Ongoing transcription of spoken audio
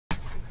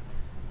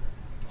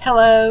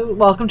Hello,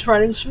 welcome to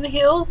Writings from the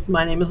Hills.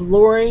 My name is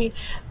Lori.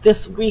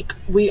 This week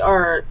we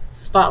are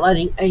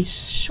spotlighting a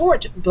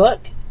short book,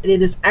 and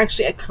it is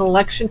actually a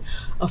collection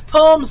of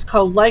poems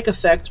called Lake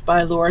Effect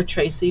by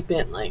Treacy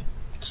Bentley.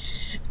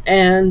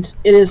 And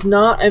it is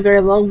not a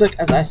very long book,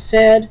 as I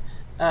said.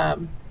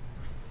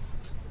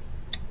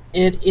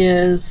 It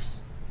is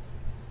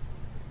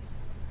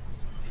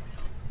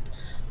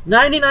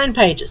 99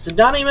 pages, so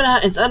not even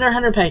it's under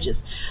 100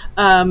 pages.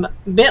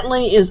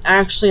 Bentley is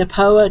actually a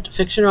poet,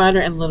 fiction writer,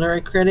 and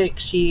literary critic.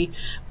 She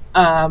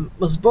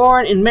was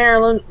born in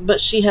Maryland, but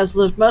she has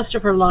lived most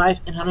of her life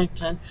in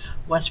Huntington,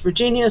 West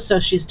Virginia, so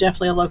she's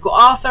definitely a local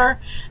author.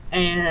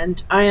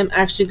 And I am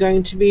actually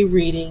going to be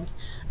reading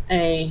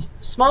a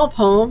small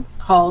poem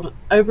called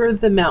Over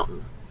the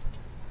Mountain.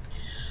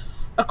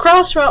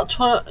 Across Route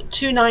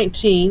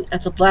 219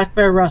 at the Black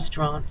Bear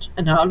Restaurant,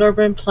 an outdoor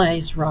band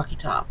plays Rocky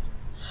Top.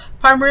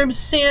 Pine Room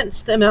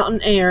scents the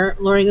mountain air,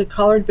 luring a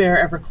collared bear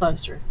ever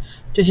closer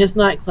to his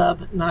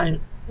nightclub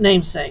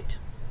namesake.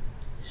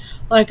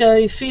 Like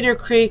a feeder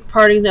creek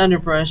parting the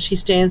underbrush, he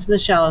stands in the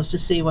shallows to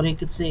see what he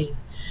could see.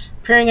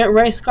 Peering at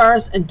race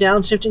cars and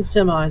downshifting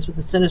semis with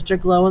a sinister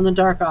glow in the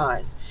dark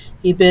eyes,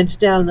 he bends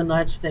down in the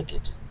night's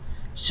thicket.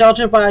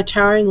 Sheltered by a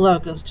towering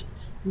locust,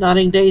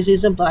 nodding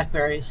daisies and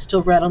blackberries,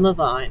 still red on the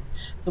vine,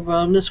 the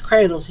wilderness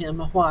cradles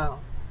him a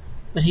while,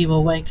 but he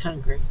will wake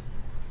hungry.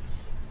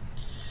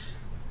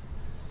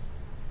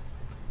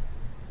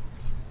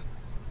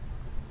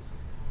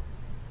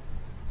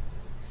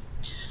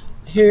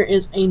 Here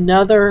is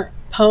another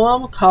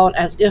poem called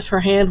As If Her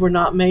Hand Were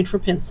Not Made for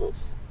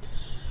Pencils.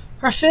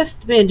 Her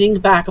fist bending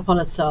back upon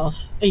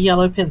itself, a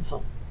yellow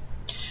pencil,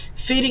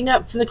 feeding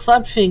up through the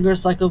clubbed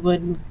fingers like a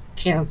wooden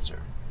cancer.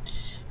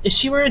 If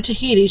she were in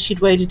Tahiti, she'd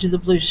wade into the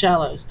blue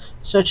shallows,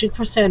 searching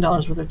for sand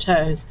dollars with her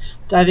toes,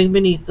 diving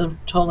beneath the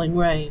tolling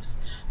waves,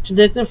 to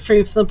dig them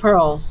free from the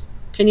pearls.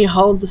 Can you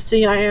hold the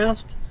sea, I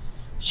asked?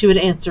 She would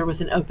answer with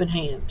an open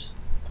hand.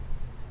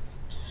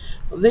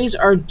 These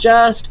are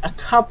just a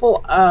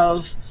couple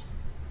of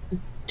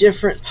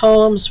different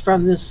poems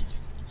from this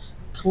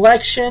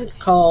collection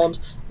called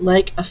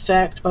Lake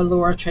Effect by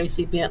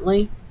Treacy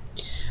Bentley.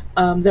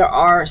 There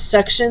are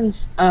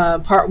sections.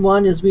 Part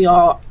 1 is We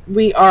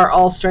Are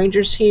All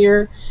Strangers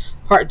Here.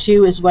 Part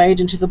 2 is Wade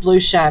into the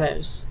Blue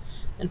Shadows.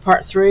 And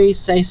Part 3,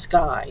 Say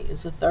Sky,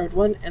 is the third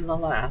one and the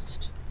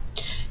last.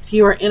 If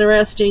you are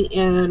interested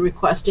in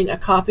requesting a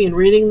copy and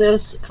reading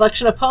this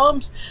collection of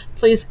poems,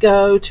 please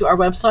go to our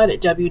website at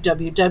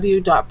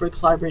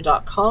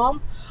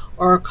www.brookslibrary.com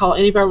or call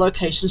any of our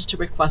locations to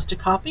request a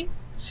copy.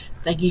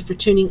 Thank you for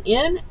tuning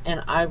in,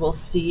 and I will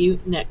see you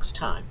next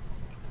time.